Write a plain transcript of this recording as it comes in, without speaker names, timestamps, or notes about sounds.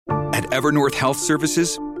At Evernorth Health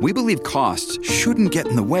Services, we believe costs shouldn't get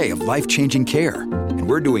in the way of life-changing care, and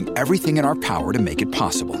we're doing everything in our power to make it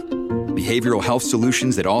possible. Behavioral health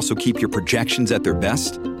solutions that also keep your projections at their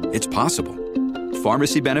best? It's possible.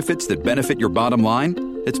 Pharmacy benefits that benefit your bottom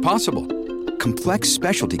line? It's possible. Complex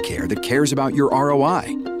specialty care that cares about your ROI?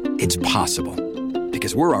 It's possible.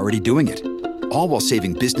 Because we're already doing it. All while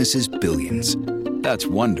saving businesses billions. That's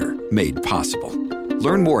Wonder made possible.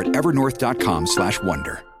 Learn more at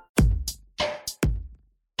evernorth.com/wonder.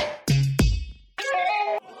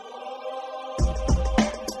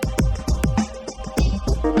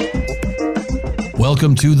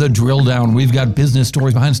 Welcome to The Drill Down. We've got business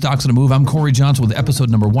stories behind stocks on a move. I'm Corey Johnson with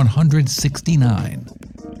episode number 169.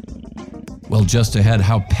 Well, just ahead,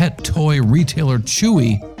 how pet toy retailer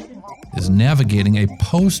Chewy is navigating a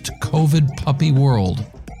post-COVID puppy world.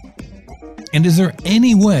 And is there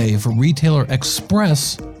any way for retailer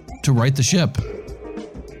Express to right the ship?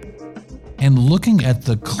 And looking at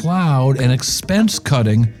the cloud and expense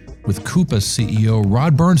cutting with Coupa CEO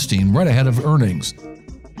Rod Bernshteyn right ahead of earnings.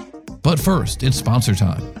 But first, it's sponsor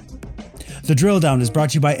time. The Drill Down is brought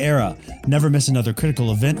to you by Era. Never miss another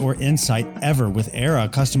critical event or insight ever with Era.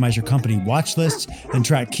 Customize your company watch lists and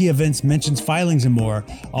track key events, mentions, filings, and more,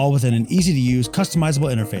 all within an easy-to-use,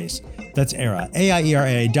 customizable interface. That's Era,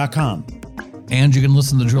 AIERA.com. And you can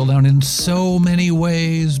listen to The Drill Down in so many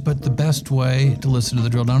ways, but the best way to listen to The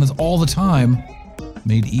Drill Down is all the time,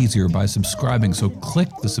 made easier by subscribing. So click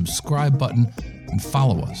the subscribe button and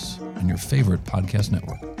follow us on your favorite podcast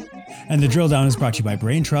network. And The Drill Down is brought to you by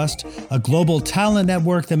Braintrust, a global talent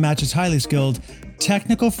network that matches highly skilled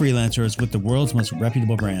technical freelancers with the world's most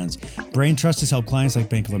reputable brands. Braintrust has helped clients like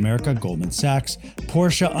Bank of America, Goldman Sachs,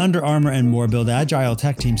 Porsche, Under Armour, and more build agile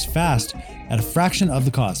tech teams fast at a fraction of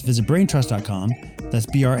the cost. Visit Braintrust.com, that's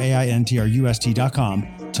BRAINTRUST.com,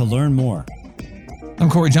 to learn more. I'm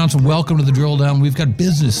Corey Johnson. Welcome to The Drill Down. We've got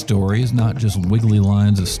business stories, not just wiggly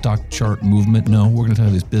lines of stock chart movement. No, we're going to tell you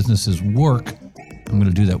how these businesses work. I'm going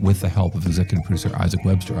to do that with the help of executive producer Isaac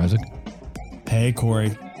Webster. Isaac? Hey,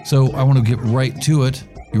 Corey. So I want to get right to it.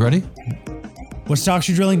 You ready? What stocks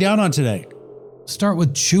are you drilling down on today? Start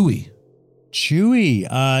with Chewy.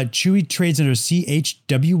 Chewy trades under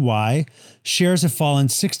CHWY. Shares have fallen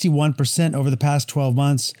 61% over the past 12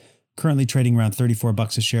 months, currently trading around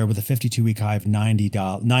 $34 a share with a 52-week high of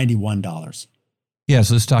 $91. Yeah,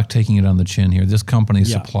 so this stock taking it on the chin here. This company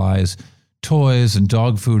supplies toys and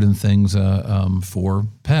dog food and things for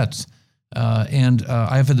pets. And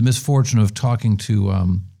I've had the misfortune of talking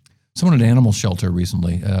to someone at an animal shelter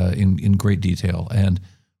recently in great detail. And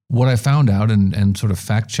what I found out and sort of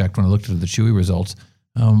fact-checked when I looked at the Chewy results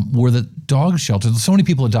were that dog shelters, so many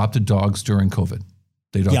people adopted dogs during COVID.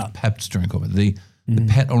 They adopted pets during COVID. The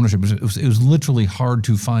pet ownership, it was literally hard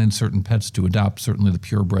to find certain pets to adopt, certainly the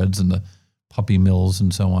purebreds and the puppy mills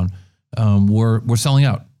and so on. Were selling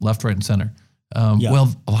out left, right, and center.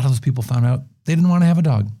 Well, a lot of those people found out they didn't want to have a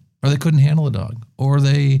dog, or they couldn't handle a dog, or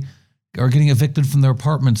they are getting evicted from their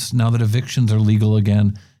apartments now that evictions are legal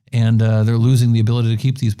again, and they're losing the ability to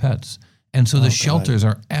keep these pets. And so the shelters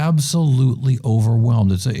are absolutely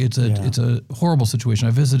overwhelmed. It's a horrible situation.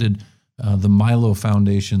 I visited the Milo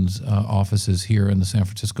Foundation's offices here in the San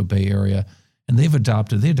Francisco Bay Area, and they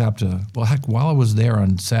adopted, well, heck, while I was there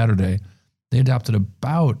on Saturday, they adopted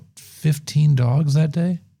about 15 dogs that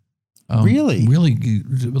day. Really? Really,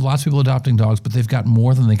 lots of people adopting dogs, but they've got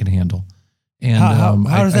more than they can handle. And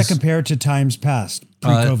how does that compare to times past,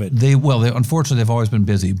 pre-COVID? They unfortunately, they've always been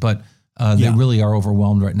busy, but they really are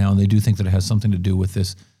overwhelmed right now, and they do think that it has something to do with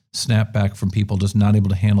this snapback from people just not able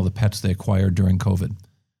to handle the pets they acquired during COVID.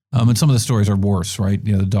 And some of the stories are worse, right?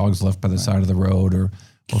 You know, the dogs left by the side of the road or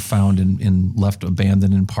found left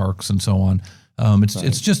abandoned in parks and so on.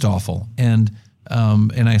 It's just awful. And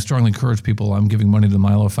I strongly encourage people. I'm giving money to the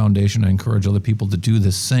Milo Foundation. I encourage other people to do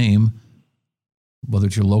the same, whether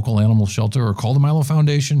it's your local animal shelter or call the Milo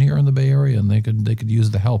Foundation here in the Bay Area, and they could use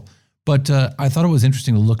the help. But I thought it was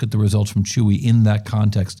interesting to look at the results from Chewy in that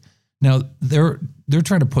context. Now they're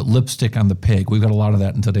trying to put lipstick on the pig. We've got a lot of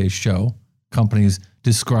that in today's show. Companies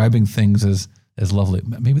describing things as lovely.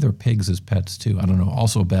 Maybe they're pigs as pets too. I don't know.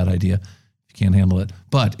 Also a bad idea if you can't handle it.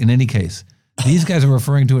 But in any case, these guys are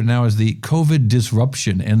referring to it now as the COVID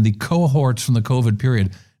disruption and the cohorts from the COVID period.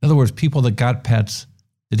 In other words, people that got pets,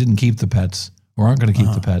 that didn't keep the pets or aren't going to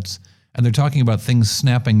keep the pets. And they're talking about things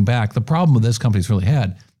snapping back. The problem with this company's really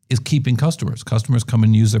had is keeping customers. Customers come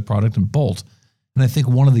and use their product and bolt. And I think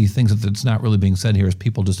one of the things that's not really being said here is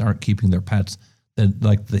people just aren't keeping their pets.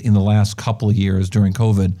 That in the last couple of years during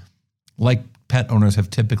COVID, like pet owners have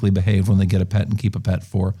typically behaved when they get a pet and keep a pet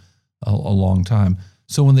for a long time.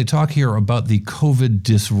 So when they talk here about the COVID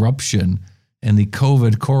disruption and the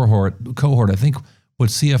COVID cohort, I think what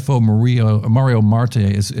CFO Mario Marte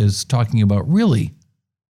is talking about really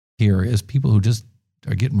here is people who just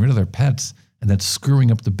are getting rid of their pets, and that's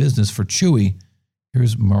screwing up the business for Chewy.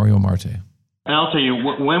 Here's Mario Marte. And I'll tell you,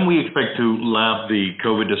 when we expect to lap the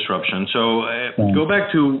COVID disruption, so go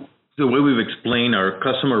back to the way we've explained our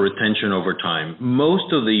customer retention over time.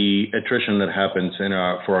 Most of the attrition that happens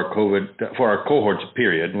for our cohorts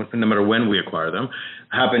period, no matter when we acquire them,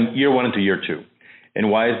 happen year 1 into year 2. And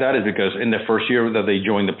why is that? Is because in the first year that they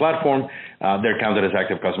join the platform, they're counted as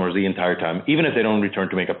active customers the entire time, even if they don't return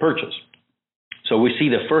to make a purchase. So we see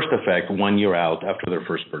the first effect 1 year out after their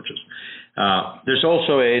first purchase. There's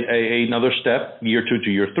also another step, year 2 to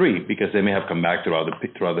year 3, because they may have come back throughout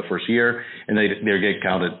the first year, and they get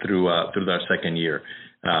counted through their second year,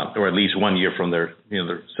 or at least 1 year from their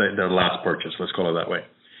last purchase. Let's call it that way.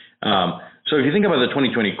 So if you think about the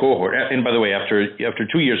 2020 cohort, and by the way, after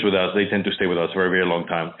 2 years with us, they tend to stay with us for a very long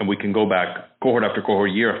time, and we can go back cohort after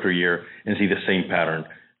cohort, year after year, and see the same pattern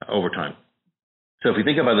over time. So if we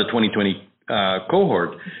think about the 2020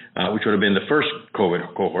 cohort, which would have been the first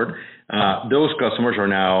COVID cohort, those customers are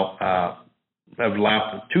now have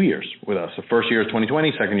lapped 2 years with us. The first year is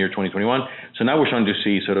 2020, second year 2021. So now we're starting to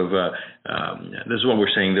see sort of this is what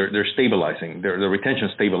we're saying. They're stabilizing. Their retention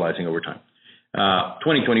stabilizing over time.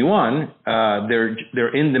 2021,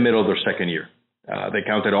 they're in the middle of their second year. They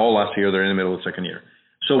counted all last year. They're in the middle of the second year.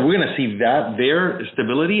 So we're going to see their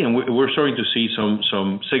stability, and we're starting to see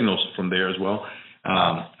some signals from there as well.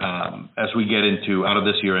 As we get out of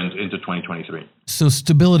this year and into 2023. So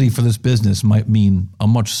stability for this business might mean a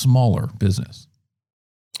much smaller business.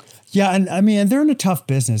 Yeah, and I mean, they're in a tough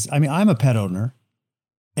business. I mean, I'm a pet owner,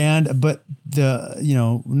 but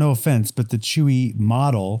no offense, but the Chewy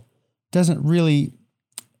model doesn't really,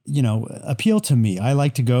 appeal to me. I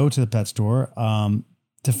like to go to the pet store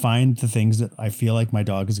to find the things that I feel like my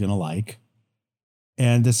dog is going to like,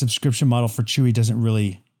 and the subscription model for Chewy doesn't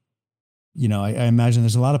really. I imagine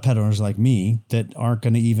there's a lot of pet owners like me that aren't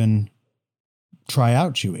going to even try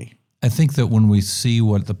out Chewy. I think that when we see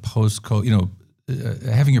what the post-COVID,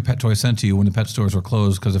 having your pet toy sent to you when the pet stores were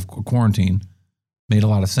closed because of quarantine made a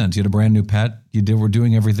lot of sense. You had a brand new pet. Were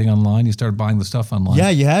doing everything online. You started buying the stuff online. Yeah,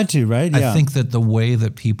 you had to, right? Yeah. I think that the way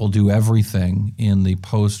that people do everything in the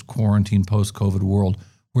post-quarantine, post-COVID world,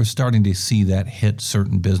 we're starting to see that hit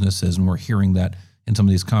certain businesses, and we're hearing that in some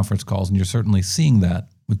of these conference calls, and you're certainly seeing that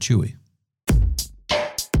with Chewy.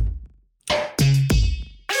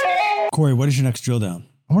 Corey, what is your next drill down?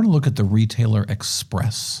 I want to look at the retailer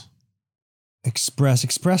Express.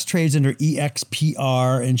 Express trades under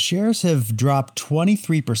EXPR, and shares have dropped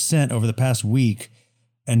 23% over the past week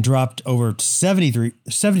and dropped over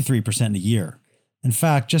 73% in a year. In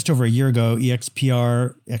fact, just over a year ago,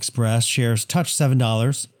 EXPR Express shares touched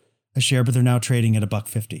 $7 a share, but they're now trading at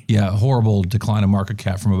 $1.50. Yeah, horrible decline in market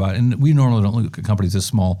cap from and we normally don't look at companies this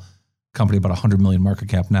small. Company about 100 million market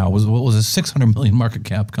cap now was a 600 million market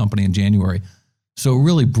cap company in January. So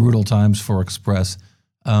really brutal times for Express,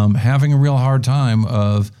 having a real hard time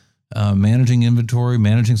of managing inventory,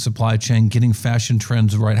 managing supply chain, getting fashion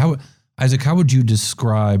trends right. Isaac, how would you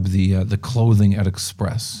describe the clothing at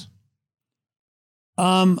Express?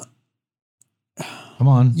 Come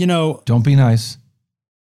on, don't be nice.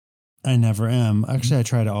 I never am. Actually, I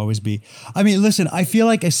try to always be. I mean, listen, I feel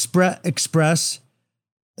like Express.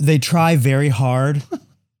 They try very hard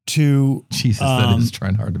to... Jesus, that is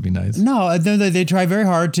trying hard to be nice. No, they try very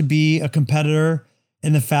hard to be a competitor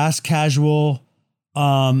in the fast casual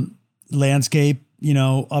landscape,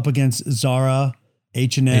 up against Zara,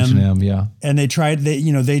 H&M. H&M, yeah. And they tried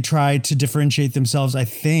to differentiate themselves, I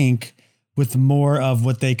think, with more of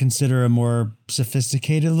what they consider a more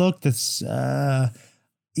sophisticated look that's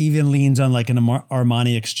even leans on like an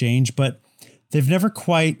Armani exchange, but they've never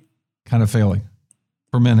quite... Kind of failing.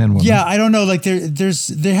 For men and women. Yeah, I don't know. Like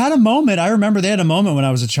they had a moment. I remember they had a moment when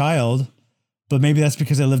I was a child, but maybe that's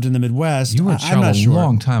because I lived in the Midwest. You were a child a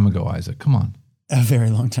long time ago, Isaac. Come on. A very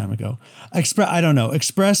long time ago. I don't know.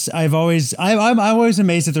 Express. I'm always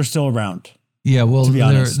amazed that they're still around. Yeah, well, to be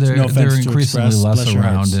honest. They're increasingly Express, less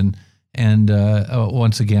around, and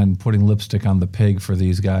once again putting lipstick on the pig for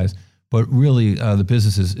these guys. But really, the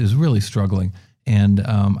business is really struggling. And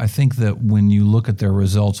I think that when you look at their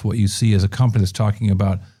results, what you see is a company that's talking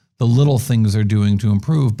about the little things they're doing to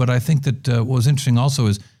improve. But I think that what was interesting also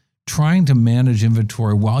is trying to manage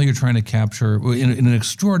inventory while you're trying to capture in an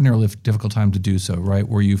extraordinarily difficult time to do so, right?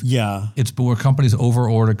 Where where companies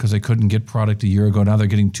over-ordered because they couldn't get product a year ago. Now they're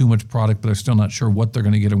getting too much product, but they're still not sure what they're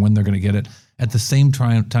going to get and when they're going to get it. At the same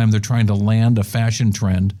time, they're trying to land a fashion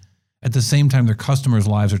trend At the same time, their customers'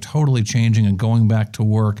 lives are totally changing and going back to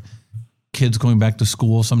work. Kids going back to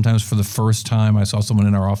school sometimes for the first time. I saw someone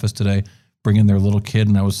in our office today bring in their little kid,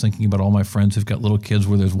 and I was thinking about all my friends who've got little kids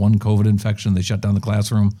where there's one COVID infection, they shut down the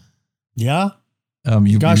classroom. Yeah.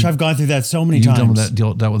 I've gone through that so many times.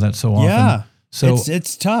 Dealt with that so often. Yeah. So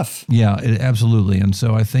it's tough. Yeah, absolutely. And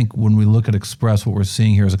so I think when we look at Express, what we're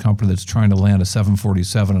seeing here is a company that's trying to land a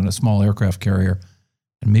 747 on a small aircraft carrier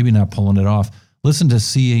and maybe not pulling it off. Listen to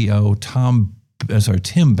CEO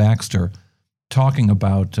Tim Baxter talking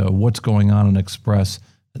about what's going on in Express,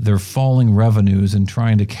 their falling revenues, and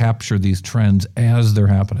trying to capture these trends as they're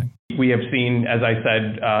happening. We have seen, as I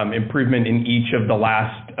said, improvement in each of the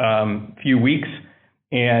last few weeks.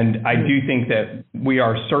 And I do think that we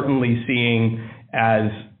are certainly seeing,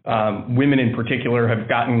 as women in particular have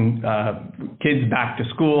gotten kids back to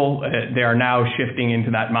school, they are now shifting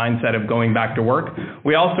into that mindset of going back to work.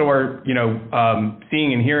 We also are,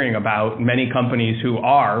 seeing and hearing about many companies who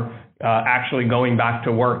are actually going back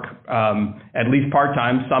to work, at least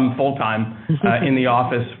part-time, some full-time, in the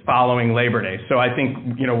office following Labor Day. So I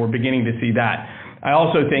think, we're beginning to see that. I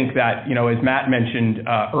also think that, as Matt mentioned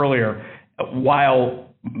earlier,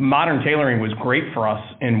 while modern tailoring was great for us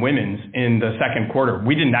in women's in the second quarter,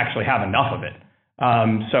 we didn't actually have enough of it.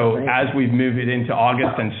 So as we've moved it into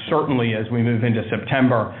August, and certainly as we move into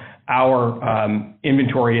September, our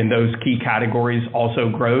inventory in those key categories also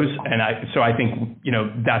grows. And I think,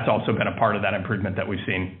 that's also been a part of that improvement that we've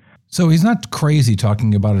seen. So he's not crazy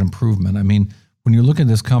talking about an improvement. I mean, when you look at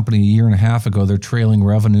this company a year and a half ago, their trailing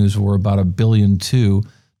revenues were about $1.2 billion.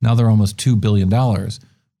 Now they're almost $2 billion.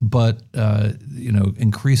 But,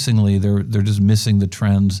 increasingly they're just missing the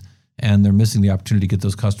trends, and they're missing the opportunity to get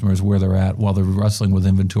those customers where they're at while they're wrestling with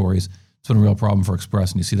inventories. It's been a real problem for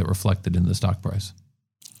Express, and you see that reflected in the stock price.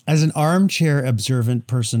 As an armchair observant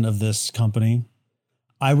person of this company,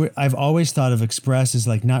 I've always thought of Express as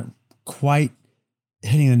like not quite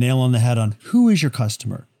hitting the nail on the head on who is your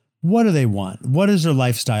customer? What do they want? What is their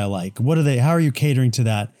lifestyle like? How are you catering to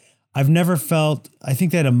that? I've never felt, I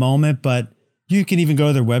think they had a moment, but you can even go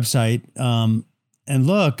to their website and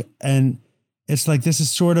look, and it's like this is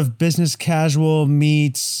sort of business casual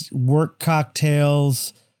meets work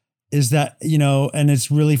cocktails. Is that, and it's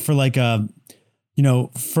really for like a,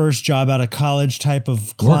 first job out of college type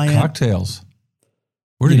of client. Work cocktails.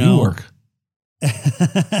 Where did you work?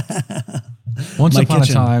 Once upon a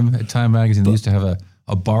time at Time Magazine, they used to have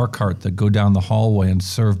a bar cart that go down the hallway and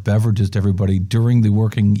serve beverages to everybody during the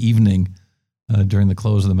working evening, during the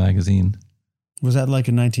close of the magazine. Was that like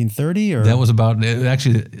in 1930 or? That was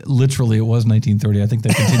actually, literally it was 1930. I think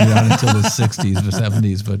that continued on until the 60s or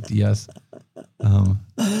 70s, but yes.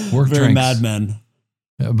 Work Very drinks. Mad Men.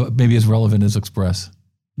 But maybe as relevant as Express.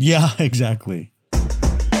 Yeah, exactly.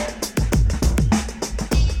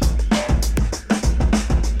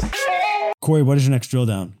 Corey, what is your next drill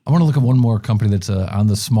down? I want to look at one more company that's on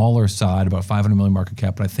the smaller side, about 500 million market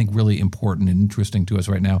cap, but I think really important and interesting to us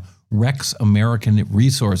right now. Rex American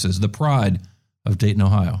Resources, the pride of Dayton,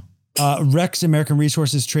 Ohio. Rex American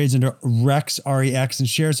Resources trades under Rex, REX, and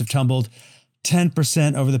shares have tumbled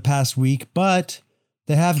 10% over the past week, but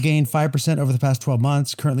they have gained 5% over the past 12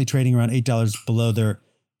 months, currently trading around $8 below their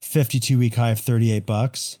 52-week high of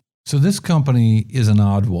 $38. So this company is an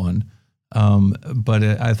odd one, but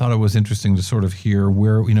I thought it was interesting to sort of hear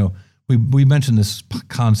where, we mentioned this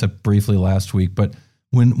concept briefly last week, but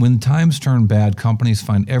when times turn bad, companies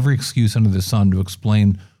find every excuse under the sun to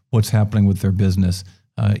explain what's happening with their business,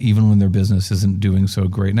 even when their business isn't doing so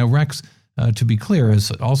great. Now, Rex, to be clear,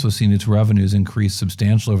 has also seen its revenues increase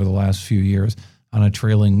substantially over the last few years on a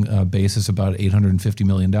trailing basis, about $850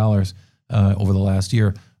 million over the last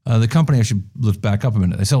year. The company, I should lift back up a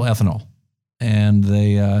minute, they sell ethanol, and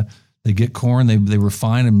they get corn, they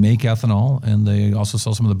refine and make ethanol, and they also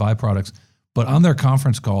sell some of the byproducts. But on their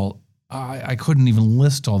conference call, I couldn't even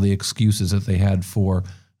list all the excuses that they had for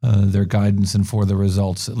their guidance and for the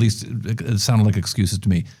results. At least it sounded like excuses to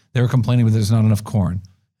me. They were complaining that there's not enough corn,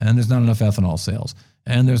 and there's not enough ethanol sales,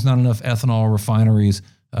 and there's not enough ethanol refineries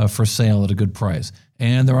for sale at a good price,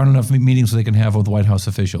 and there aren't enough meetings they can have with White House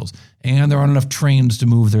officials, and there aren't enough trains to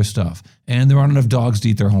move their stuff, and there aren't enough dogs to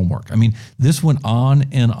eat their homework. I mean, this went on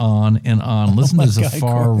and on and on. Listen to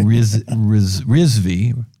Zafar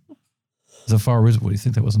Rizvi. Zafar Rizvi, what do you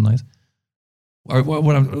think? That wasn't nice?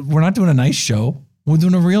 We're not doing a nice show. We're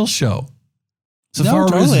doing a real show. Zafar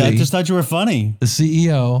totally. Rizvi, I just thought you were funny. The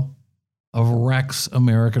CEO of Rex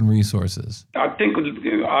American Resources. I think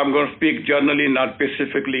I'm going to speak generally, not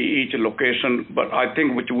specifically each location, but I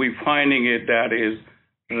think what we're finding is that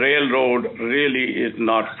railroad really is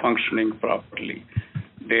not functioning properly.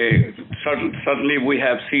 certainly we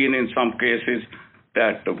have seen in some cases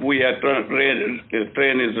that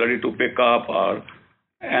train is ready to pick up,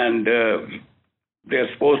 and they're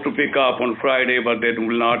supposed to pick up on Friday, but they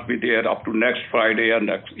will not be there up to next Friday and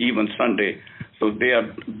even Sunday. So they are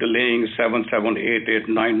delaying 7, 8,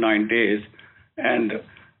 9 days. And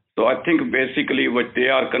so I think basically what they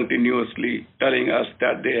are continuously telling us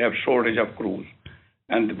that they have shortage of crews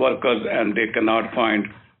and workers, and they cannot find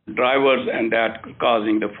drivers, and that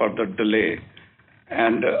causing the further delay.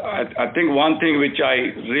 And I think one thing which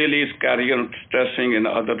I really carry on stressing in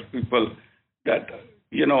other people that,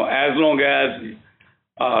 as long as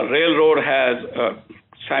railroad has a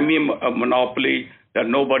semi-monopoly, that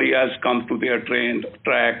nobody else comes to their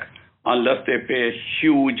track unless they pay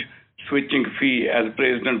huge switching fee. As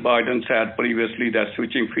President Biden said previously, that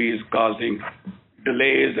switching fee is causing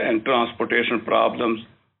delays and transportation problems.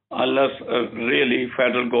 Unless really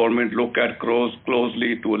federal government look at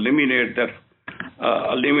closely to eliminate that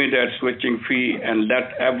switching fee and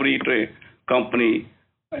let every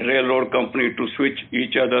railroad company to switch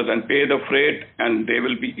each other and pay the freight, and they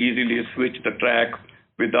will be easily switch the track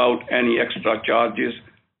without any extra charges.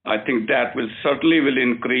 I think that will certainly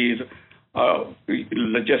increase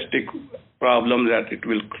logistic problem, that it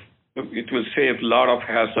will save a lot of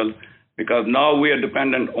hassle, because now we are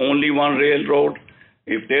dependent only on railroad.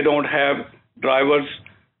 If they don't have drivers,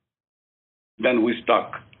 then we're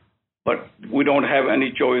stuck. But we don't have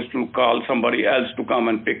any choice to call somebody else to come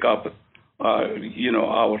and pick up,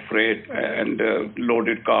 our freight and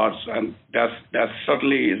loaded cars, and that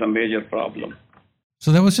certainly is a major problem.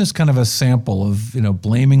 So that was just kind of a sample of,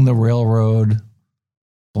 blaming the railroad,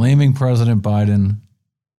 blaming President Biden.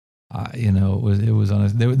 It was on.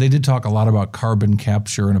 They did talk a lot about carbon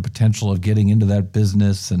capture and a potential of getting into that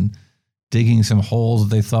business and digging some holes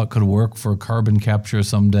that they thought could work for carbon capture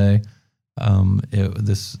someday. I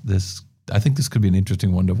think this could be an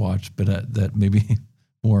interesting one to watch, but that may be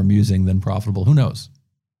more amusing than profitable. Who knows?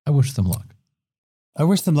 I wish them luck. I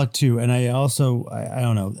wish them luck too. And I also, I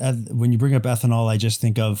don't know, when you bring up ethanol, I just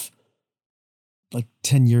think of like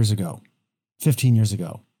 10 years ago, 15 years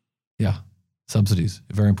ago. Yeah. Subsidies.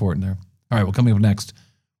 Very important there. All right. Well, coming up next,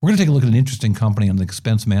 we're going to take a look at an interesting company on the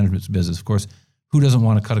expense management business. Of course, who doesn't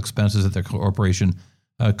want to cut expenses at their corporation?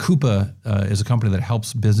 Coupa is a company that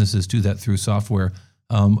helps businesses do that through software,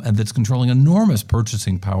 and that's controlling enormous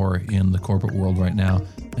purchasing power in the corporate world right now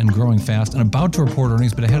and growing fast and about to report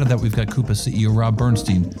earnings. But ahead of that, we've got Coupa CEO Rob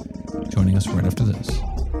Bernshteyn joining us right after this.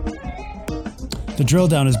 The Drill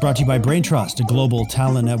Down is brought to you by Braintrust, a global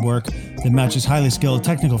talent network that matches highly skilled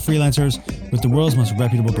technical freelancers with the world's most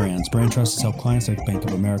reputable brands. Braintrust has helped clients like Bank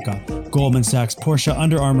of America, Goldman Sachs, Porsche,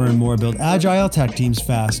 Under Armour, and more build agile tech teams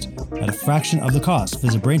fast at a fraction of the cost.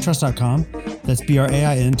 Visit Braintrust.com. That's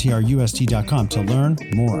BRAINTRUST.com to learn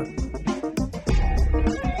more.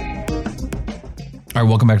 All right,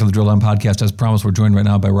 welcome back to the Drill Down podcast. As promised, we're joined right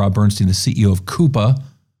now by Rob Bernshteyn, the CEO of Coupa.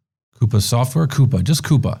 Coupa Software? Coupa, just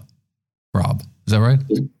Coupa. Rob, is that right?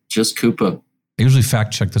 Just Coupa. I usually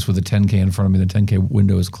fact check this with a 10K in front of me. The 10K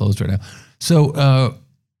window is closed right now. So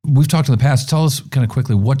we've talked in the past. Tell us kind of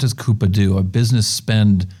quickly, what does Coupa do? A business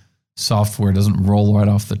spend software doesn't roll right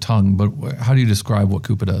off the tongue, but how do you describe what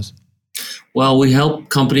Coupa does? Well, we help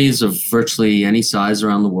companies of virtually any size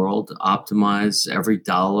around the world optimize every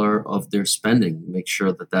dollar of their spending, make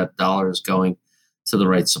sure that that dollar is going to the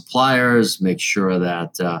right suppliers, make sure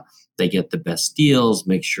that they get the best deals,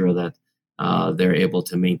 make sure that they're able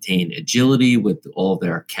to maintain agility with all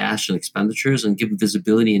their cash and expenditures, and give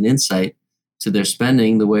visibility and insight to their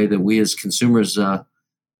spending the way that we as consumers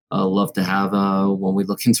love to have when we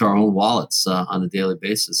look into our own wallets on a daily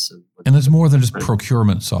basis. And it's more than just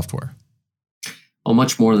procurement software. Oh,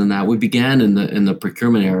 much more than that. We began in the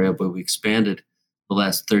procurement area, but we expanded the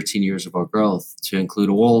last 13 years of our growth to include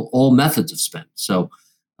all methods of spend. So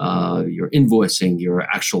your invoicing, your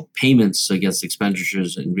actual payments against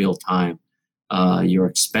expenditures in real time, your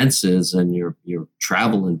expenses and your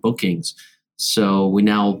travel and bookings. So we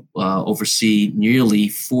now oversee nearly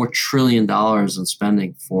 $4 trillion in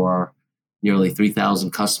spending for nearly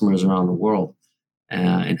 3,000 customers around the world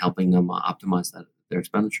and helping them optimize their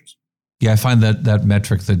expenditures. Yeah, I find that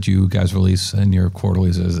metric that you guys release in your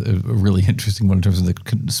quarterlies is a really interesting one in terms of the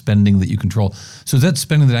spending that you control. So is that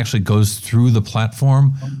spending that actually goes through the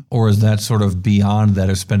platform, or is that sort of beyond that,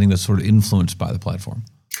 or spending that's sort of influenced by the platform?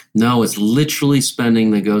 No, it's literally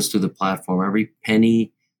spending that goes through the platform. Every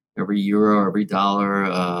penny, every euro, every dollar,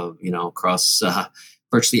 across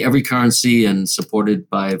virtually every currency and supported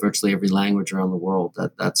by virtually every language around the world.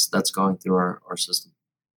 That's going through our system.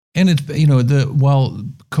 And it's, while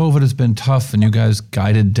COVID has been tough and you guys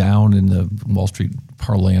guided down in the Wall Street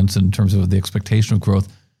parlance in terms of the expectation of growth,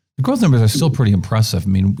 the growth numbers are still pretty impressive. I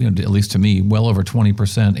mean, at least to me, well over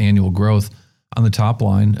 20% annual growth on the top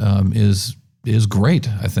line is great,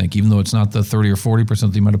 I think, even though it's not the 30 or 40%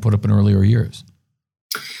 that you might have put up in earlier years.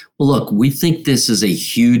 Well, look, we think this is a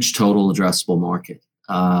huge total addressable market,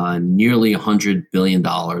 nearly $100 billion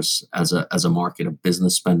as a market of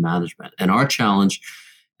business spend management. And our challenge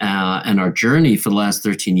and our journey for the last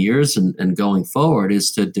 13 years and going forward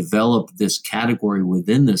is to develop this category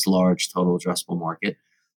within this large total addressable market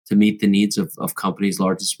to meet the needs of companies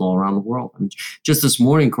large and small around the world. I mean, just this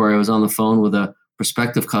morning, Corey, I was on the phone with a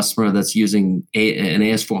prospective customer that's using an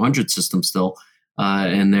AS400 system still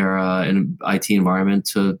in their in IT environment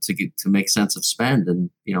to make sense of spend. And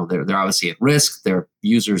they're obviously at risk. Their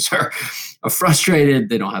users are frustrated.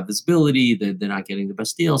 They don't have visibility. They're not getting the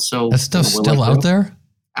best deal. So that stuff's still out there?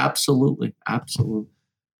 Absolutely. I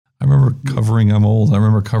remember I'm old. I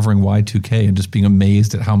remember covering Y2K and just being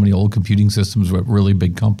amazed at how many old computing systems were really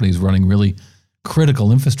big companies running really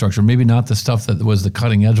critical infrastructure. Maybe not the stuff that was the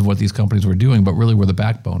cutting edge of what these companies were doing, but really were the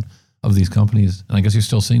backbone of these companies. And I guess you're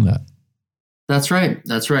still seeing that. That's right.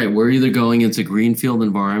 We're either going into greenfield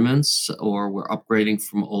environments or we're upgrading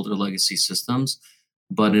from older legacy systems.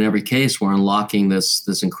 But in every case, we're unlocking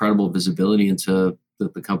this incredible visibility into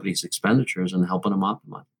the company's expenditures and helping them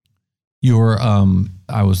optimize.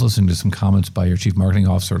 I was listening to some comments by your chief marketing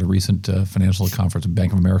officer at a recent financial conference, a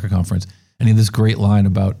Bank of America conference, and he had this great line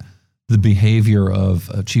about the behavior of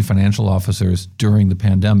chief financial officers during the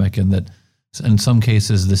pandemic, and that in some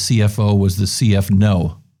cases the CFO was the CF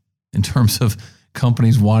in terms of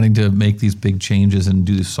companies wanting to make these big changes and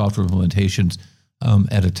do these software implementations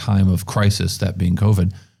at a time of crisis, that being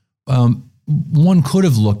COVID. One could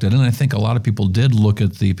have looked at it, and I think a lot of people did look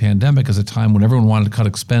at the pandemic as a time when everyone wanted to cut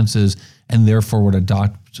expenses and therefore would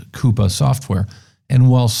adopt Coupa software. And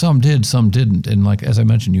while some did, some didn't. And like, as I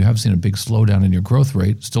mentioned, you have seen a big slowdown in your growth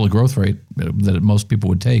rate, still a growth rate that most people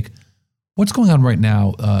would take. What's going on right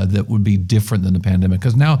now that would be different than the pandemic?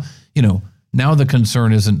 Because now the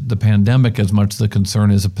concern isn't the pandemic as much. The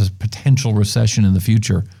concern is a potential recession in the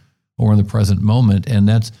future or in the present moment. And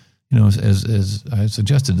that's, as I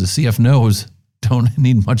suggested, the CFNOs don't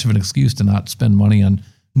need much of an excuse to not spend money on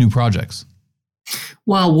new projects.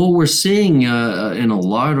 Well, what we're seeing in a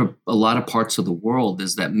lot of parts of the world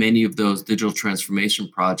is that many of those digital transformation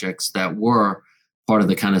projects that were part of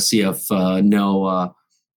the kind of CFNO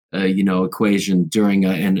equation during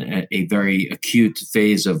a very acute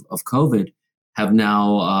phase of COVID have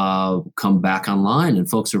now come back online, and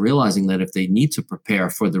folks are realizing that if they need to prepare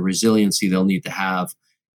for the resiliency they'll need to have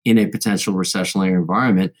in a potential recessionary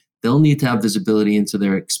environment, they'll need to have visibility into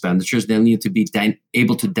their expenditures. They'll need to be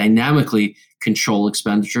able to dynamically control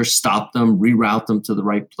expenditures, stop them, reroute them to the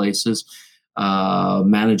right places,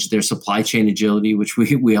 manage their supply chain agility, which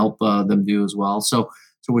we help them do as well. So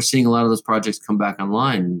we're seeing a lot of those projects come back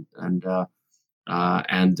online, and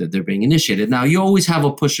they're being initiated. Now, you always have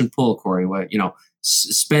a push and pull, Corey, where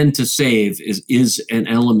spend to save is an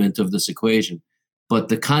element of this equation. But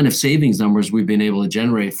the kind of savings numbers we've been able to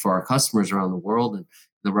generate for our customers around the world and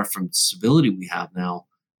the referenceability we have now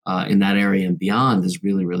in that area and beyond is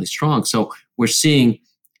really, really strong. So we're seeing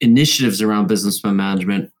initiatives around business spend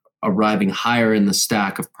management arriving higher in the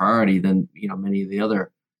stack of priority than many of the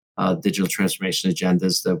other digital transformation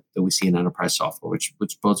agendas that we see in enterprise software, which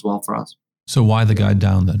bodes well for us. So why the guide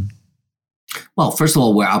down then? Well, first of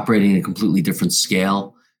all, we're operating at a completely different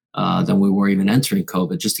scale than we were even entering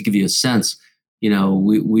COVID. Just to give you a sense, we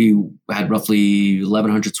had roughly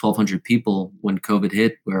 1,100, 1,200 people when COVID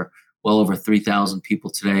hit. We're well over 3,000 people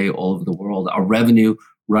today all over the world. Our revenue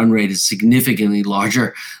run rate is significantly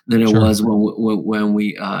larger than it was when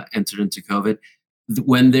we entered into COVID.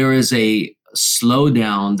 When there is a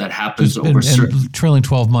slowdown that happens over trailing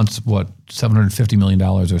 12 months, what, $750 million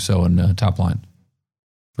or so in top line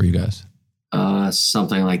for you guys?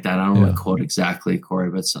 Something like that. I don't want to quote exactly, Corey,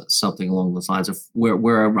 but something along those lines.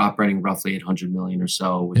 We're operating roughly 800 million or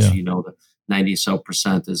so, which the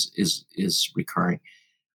 90% is recurring.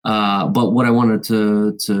 But what I wanted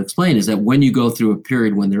to explain is that when you go through a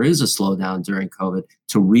period when there is a slowdown during COVID,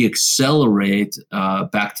 to reaccelerate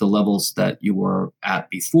back to levels that you were at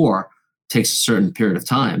before takes a certain period of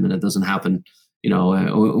time, and it doesn't happen, in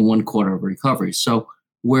 1 quarter of recovery. So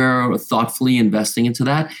we're thoughtfully investing into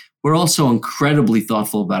that. We're also incredibly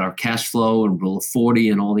thoughtful about our cash flow and Rule of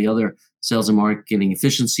 40 and all the other sales and marketing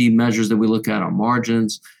efficiency measures that we look at, our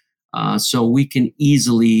margins. So we can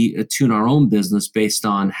easily tune our own business based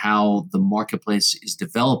on how the marketplace is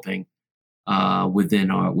developing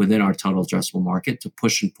within our total addressable market to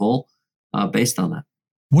push and pull based on that.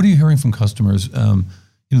 What are you hearing from customers?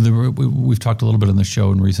 We've talked a little bit on the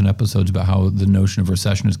show in recent episodes about how the notion of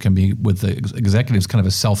recession can be, with the executives, kind of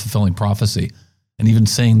a self-fulfilling prophecy. And even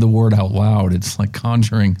saying the word out loud, it's like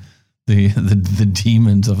conjuring the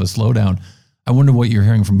demons of a slowdown. I wonder what you're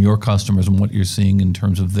hearing from your customers and what you're seeing in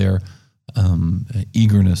terms of their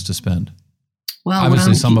eagerness to spend. Well,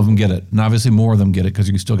 obviously some of them get it, and obviously more of them get it because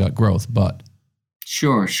you still got growth, but.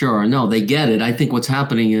 Sure. No, they get it. I think what's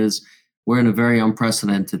happening is we're in a very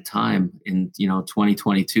unprecedented time in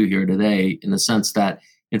 2022 here today, in the sense that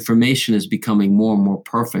information is becoming more and more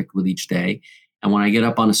perfect with each day. And when I get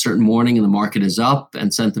up on a certain morning and the market is up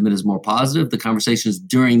and sentiment is more positive, the conversations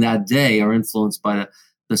during that day are influenced by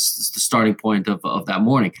the starting point of that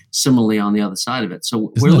morning. Similarly, on the other side of it.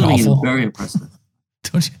 So we're living in a very unprecedented.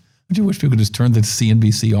 Don't you wish people could just turn the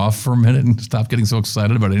CNBC off for a minute and stop getting so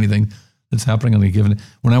excited about anything that's happening on a given?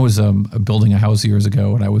 When I was building a house years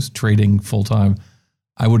ago and I was trading full time,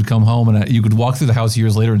 I would come home and you could walk through the house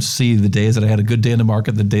years later and see the days that I had a good day in the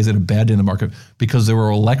market, the days I had a bad day in the market, because there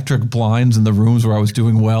were electric blinds in the rooms where I was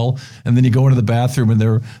doing well. And then you go into the bathroom and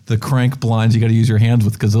there are the crank blinds you got to use your hands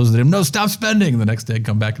with, because those are the no, stop spending. And the next day I'd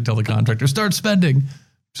come back and tell the contractor, start spending.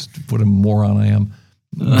 Just what a moron I am.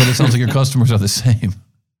 But it sounds like your customers are the same.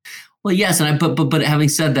 Well, yes, but having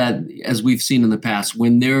said that, as we've seen in the past,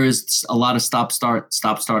 when there is a lot of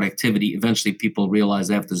stop-start activity, eventually people realize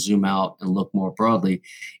they have to zoom out and look more broadly.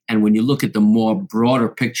 And when you look at the more broader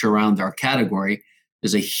picture around our category,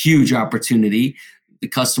 there's a huge opportunity. The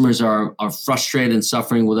customers are frustrated and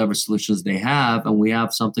suffering with whatever solutions they have, and we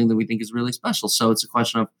have something that we think is really special. So it's a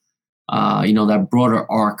question of, that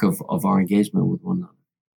broader arc of our engagement with one another.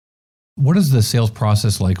 What is the sales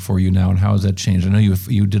process like for you now, and how has that changed? I know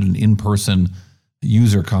you did an in-person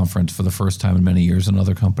user conference for the first time in many years, and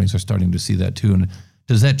other companies are starting to see that too. And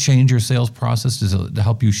does that change your sales process? Does it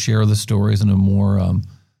help you share the stories in a more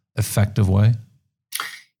effective way?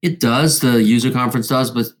 It does. The user conference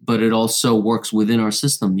does, but it also works within our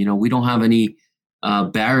system. We don't have any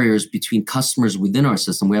barriers between customers within our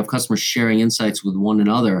system. We have customers sharing insights with one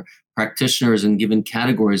another, practitioners in given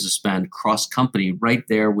categories of spend, cross-company, right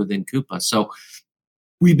there within Coupa. So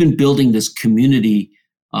we've been building this community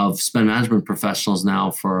of spend management professionals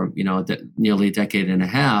now for nearly a decade and a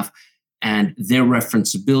half, and their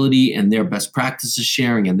referenceability and their best practices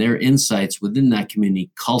sharing and their insights within that community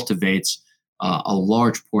cultivates a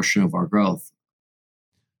large portion of our growth.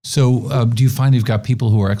 So do you find you've got people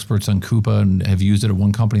who are experts on Coupa and have used it at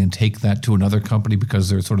one company and take that to another company because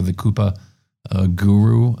they're sort of the Coupa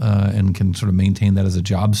guru and can sort of maintain that as a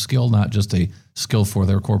job skill, not just a skill for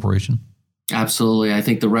their corporation? Absolutely. I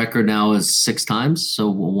think the record now is 6 times. So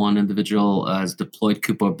one individual has deployed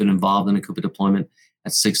Coupa, been involved in a Coupa deployment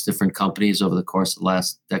at 6 different companies over the course of the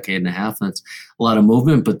last decade and a half. And it's a lot of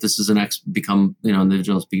movement, but this is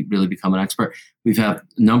individuals really become an expert. We've had a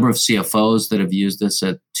number of CFOs that have used this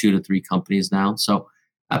at 2 to 3 companies now. So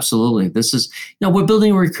absolutely. This is, we're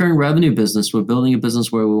building a recurring revenue business. We're building a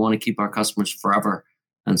business where we want to keep our customers forever.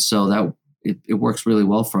 And so that it works really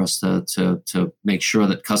well for us to make sure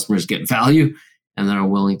that customers get value and that are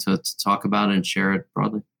willing to talk about it and share it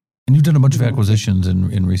broadly. And you've done a bunch of acquisitions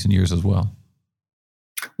in recent years as well.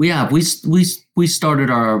 We have. We started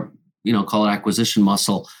our, call it acquisition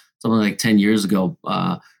muscle, something like 10 years ago,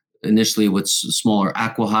 initially with smaller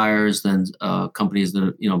acqui-hires, then companies that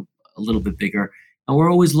are, a little bit bigger. And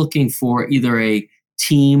we're always looking for either a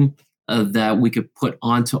team that we could put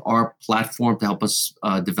onto our platform to help us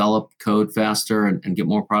develop code faster and get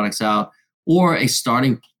more products out, or a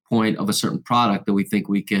starting point of a certain product that we think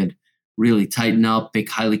we could really tighten up, make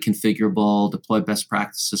highly configurable, deploy best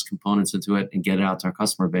practices components into it, and get it out to our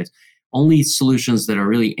customer base. Only solutions that are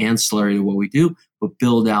really ancillary to what we do, but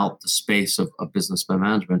build out the space of business spend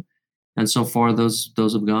management. And so far, those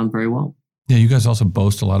have gone very well. Yeah, you guys also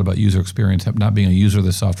boast a lot about user experience. Not being a user of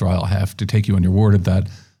the software, I'll have to take you on your word at that.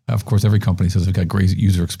 Of course, every company says they've got great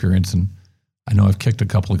user experience, and I know I've kicked a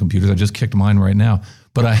couple of computers. I just kicked mine right now,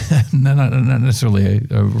 but not necessarily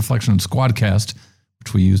a reflection on Squadcast,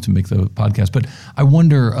 which we use to make the podcast. But I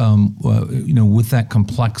wonder, with that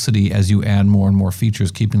complexity, as you add more and more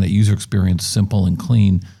features, keeping that user experience simple and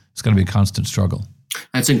clean, it's going to be a constant struggle.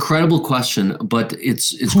 That's an incredible question, but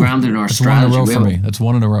it's grounded in our strategy. One in a row for me. That's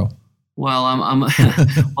one in a row. Well,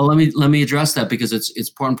 well, let me address that because it's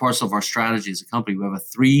part and parcel of our strategy as a company. We have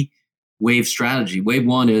a 3-wave strategy. Wave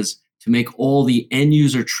 1 is to make all the end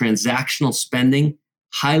user transactional spending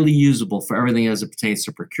highly usable for everything as it pertains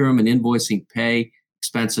to procurement, invoicing, pay,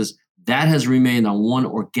 expenses. That has remained on one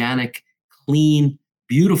organic, clean,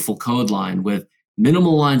 beautiful code line with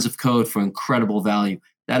minimal lines of code for incredible value.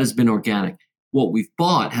 That has been organic. What we've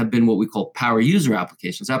bought have been what we call power user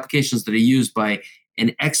applications that are used by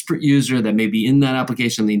an expert user that may be in that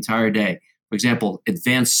application the entire day. For example,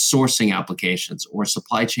 advanced sourcing applications or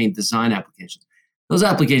supply chain design applications. Those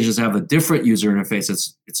applications have a different user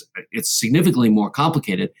interface. It's significantly more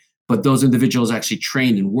complicated, but those individuals actually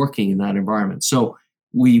trained and working in that environment. So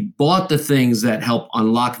we bought the things that help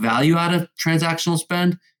unlock value out of transactional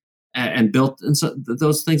spend and built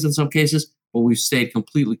those things in some cases, but we've stayed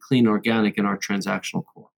completely clean, organic in our transactional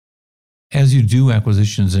core. As you do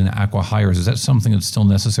acquisitions and acqui-hires, is that something that's still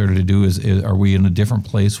necessary to do? Are we in a different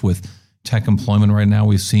place with tech employment right now?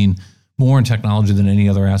 We've seen more in technology than any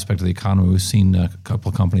other aspect of the economy. We've seen a couple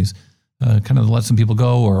of companies kind of let some people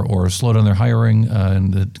go or slow down their hiring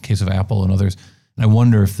in the case of Apple and others. And I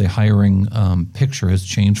wonder if the hiring picture has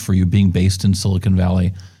changed for you, being based in Silicon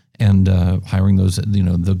Valley and hiring those,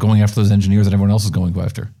 going after those engineers that everyone else is going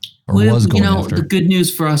after. After. The good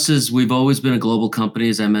news for us is we've always been a global company.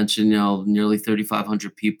 As I mentioned, nearly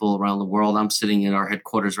 3,500 people around the world. I'm sitting at our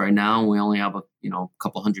headquarters right now, and we only have a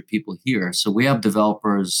couple hundred people here. So we have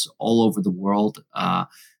developers all over the world.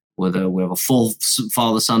 We have a full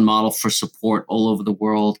follow the sun model for support all over the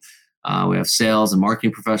world. We have sales and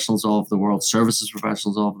marketing professionals all over the world, services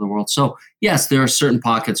professionals all over the world. So yes, there are certain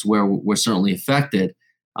pockets where we're certainly affected,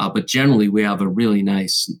 but generally we have a really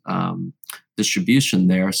nice distribution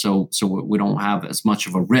there. So we don't have as much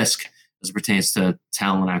of a risk as it pertains to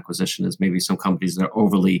talent acquisition as maybe some companies that are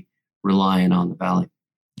overly reliant on the Valley.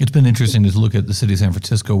 It's been interesting to look at the city of San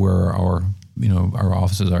Francisco, where our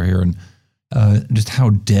offices are here, and just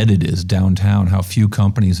how dead it is downtown, how few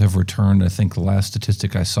companies have returned. I think the last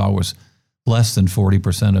statistic I saw was less than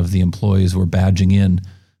 40% of the employees were badging in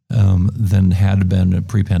than had been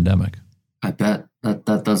pre-pandemic. I bet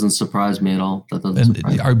that doesn't surprise me at all.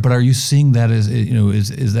 But are you seeing that as,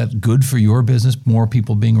 is that good for your business? More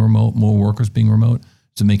people being remote, more workers being remote?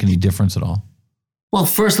 Does it make any difference at all? Well,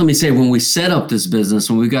 first, let me say, when we set up this business,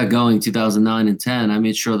 when we got going 2009 and 10, I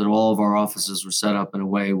made sure that all of our offices were set up in a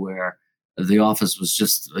way where the office was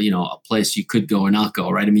just, a place you could go or not go,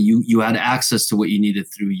 right? I mean, you had access to what you needed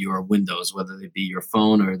through your windows, whether they be your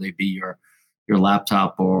phone or they be your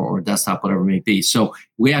laptop or desktop, whatever it may be. So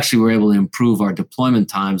we actually were able to improve our deployment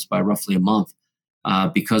times by roughly a month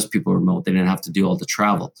because people were remote. They didn't have to do all the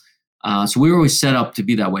travel. So we were always set up to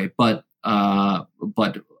be that way. But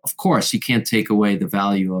of course, you can't take away the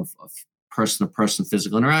value of person-to-person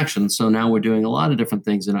physical interaction. So now we're doing a lot of different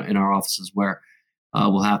things in our offices where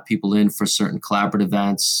we'll have people in for certain collaborative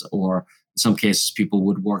events, or in some cases, people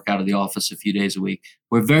would work out of the office a few days a week.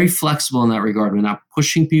 We're very flexible in that regard. We're not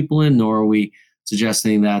pushing people in, nor are we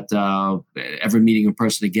suggesting that never meeting in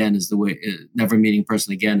person again is the way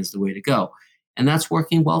to go. And that's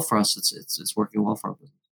working well for us. It's working well for our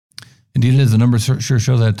business. Indeed, it is. The numbers sure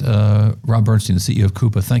show that. Rob Bernshteyn, the CEO of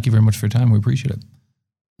Coupa, thank you very much for your time. We appreciate it.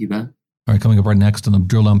 You bet. All right, coming up right next on the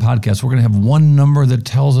Drill Down Podcast, we're going to have one number that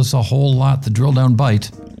tells us a whole lot, the Drill Down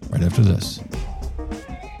Bite, right after this.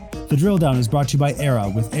 The Drill Down is brought to you by Era.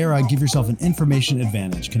 With Era, give yourself an information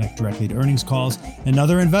advantage. Connect directly to earnings calls and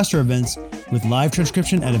other investor events with live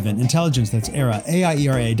transcription and event intelligence. That's Era,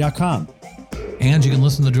 AIERA.com. And you can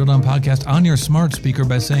listen to the Drill Down Podcast on your smart speaker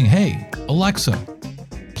by saying, "Hey, Alexa,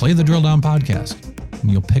 play the Drill Down Podcast,"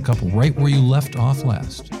 and you'll pick up right where you left off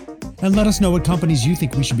last. And let us know what companies you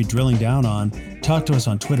think we should be drilling down on. Talk to us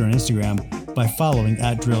on Twitter and Instagram by following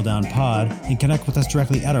 @DrillDownPod and connect with us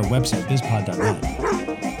directly at our website, bizpod.net.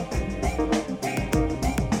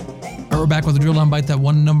 All right, we're back with the Drill Down Bite, that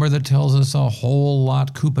one number that tells us a whole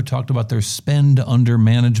lot. Coupa talked about their spend under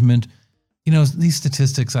management. These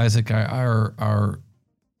statistics, Isaac,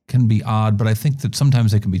 can be odd, but I think that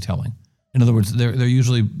sometimes they can be telling. In other words, they're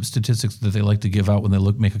usually statistics that they like to give out when they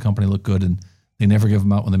make a company look good, and they never give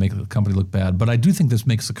them out when they make a company look bad. But I do think this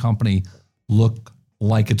makes a company look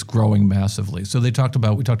like it's growing massively. So we talked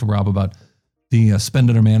to Rob about the spend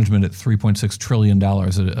under management at $3.6 trillion,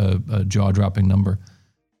 a jaw-dropping number.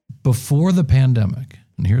 Before the pandemic,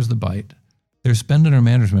 and here's the bite, their spend under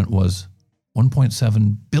management was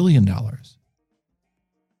 $1.7 billion.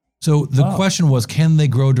 So the question was, can they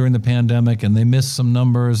grow during the pandemic? And they missed some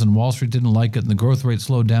numbers, and Wall Street didn't like it, and the growth rate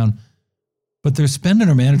slowed down. But their spend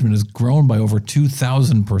under management has grown by over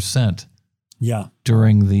 2,000%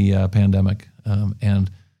 during the pandemic.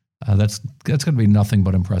 And that's going to be nothing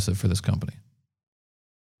but impressive for this company.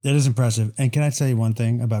 That is impressive. And can I tell you one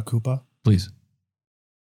thing about Coupa? Please.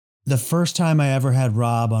 The first time I ever had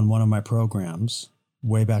Rob on one of my programs,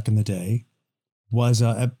 way back in the day, was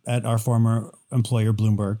at our former employer,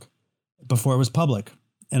 Bloomberg, before it was public.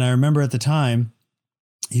 And I remember at the time,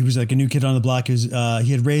 he was like a new kid on the block.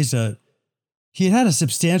 He had a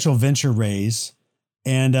substantial venture raise,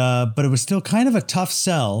 and but it was still kind of a tough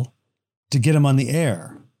sell to get them on the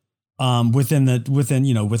air within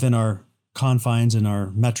our confines and our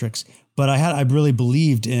metrics. But I really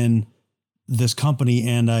believed in this company,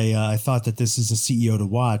 and I thought that this is a CEO to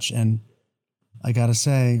watch. And I got to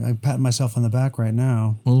say, I'm patting myself on the back right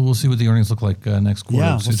now. Well, we'll see what the earnings look like next quarter.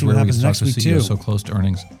 Yeah, we'll see what happens next week too. So close to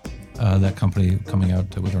earnings. That company coming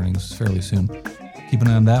out with earnings fairly soon. Keep an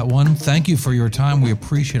eye on that one. Thank you for your time. We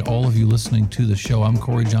appreciate all of you listening to the show. I'm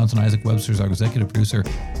Corey Johnson. Isaac Webster is our executive producer.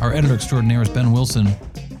 Our editor extraordinaire is Ben Wilson.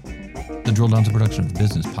 The Drill Down's a production of the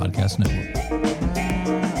Business Podcast Network.